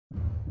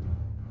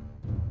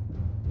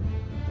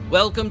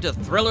Welcome to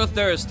Thriller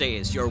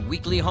Thursdays, your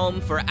weekly home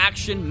for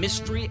action,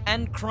 mystery,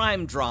 and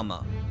crime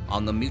drama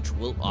on the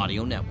Mutual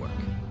Audio Network.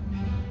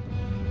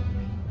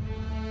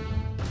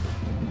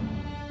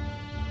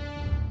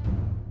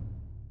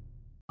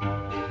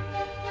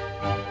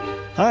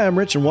 Hi, I'm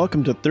Rich, and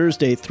welcome to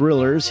Thursday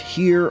Thrillers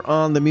here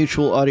on the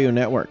Mutual Audio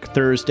Network.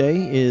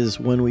 Thursday is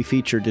when we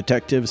feature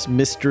detectives,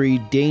 mystery,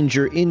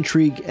 danger,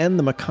 intrigue, and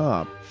the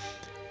macabre.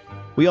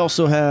 We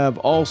also have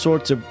all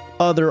sorts of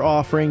other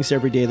offerings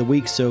every day of the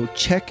week, so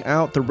check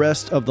out the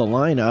rest of the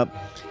lineup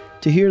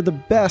to hear the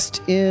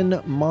best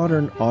in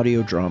modern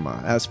audio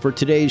drama. As for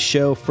today's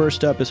show,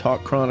 first up is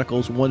Hawk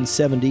Chronicles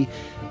 170,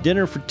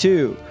 Dinner for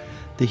Two.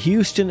 The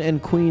Houston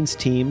and Queens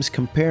teams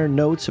compare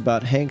notes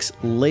about Hank's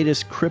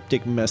latest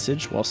cryptic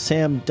message while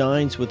Sam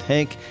dines with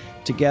Hank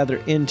to gather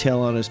intel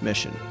on his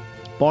mission.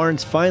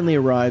 Barnes finally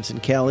arrives in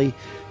Cali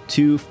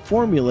to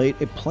formulate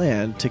a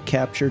plan to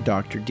capture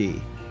Dr.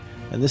 D.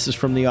 And this is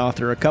from the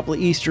author. A couple of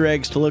Easter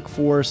eggs to look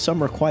for.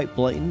 Some are quite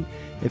blatant.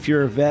 If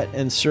you're a vet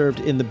and served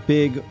in the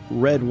big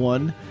red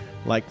one,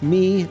 like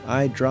me,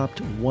 I dropped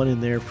one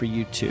in there for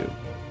you too.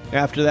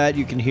 After that,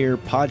 you can hear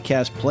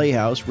Podcast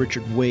Playhouse,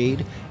 Richard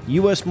Wade,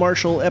 U.S.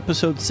 Marshal,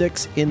 Episode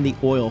 6, In the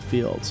Oil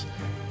Fields.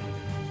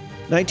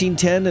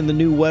 1910 and the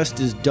New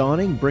West is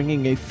dawning,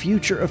 bringing a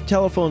future of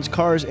telephones,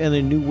 cars, and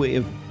a new way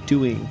of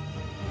doing.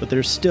 But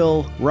there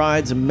still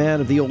rides a man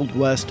of the Old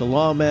West, a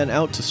lawman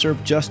out to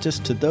serve justice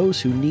to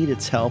those who need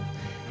its help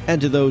and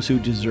to those who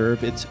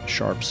deserve its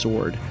sharp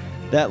sword.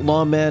 That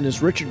lawman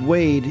is Richard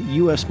Wade,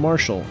 U.S.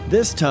 Marshal.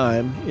 This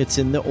time, it's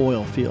in the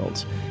oil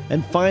fields.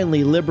 And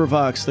finally,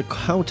 LibriVox, The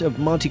Count of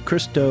Monte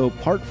Cristo,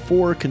 Part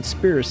 4,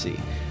 Conspiracy.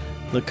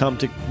 The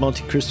Count of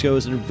Monte Cristo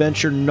is an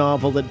adventure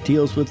novel that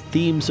deals with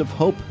themes of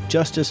hope,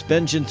 justice,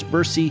 vengeance,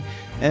 mercy,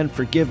 and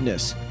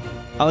forgiveness.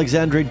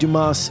 Alexandre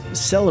Dumas'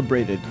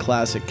 celebrated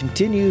classic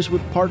continues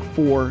with Part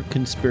 4,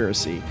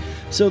 Conspiracy.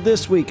 So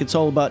this week, it's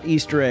all about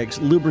Easter eggs,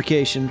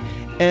 lubrication,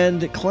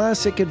 and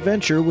classic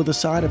adventure with a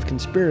side of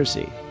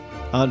conspiracy.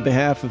 On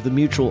behalf of the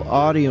Mutual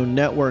Audio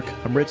Network,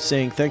 I'm Rich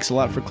saying thanks a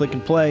lot for click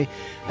and play,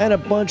 and a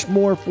bunch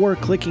more for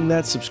clicking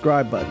that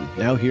subscribe button.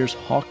 Now here's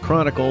Hawk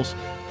Chronicles,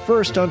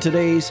 first on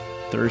today's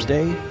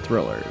Thursday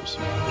Thrillers.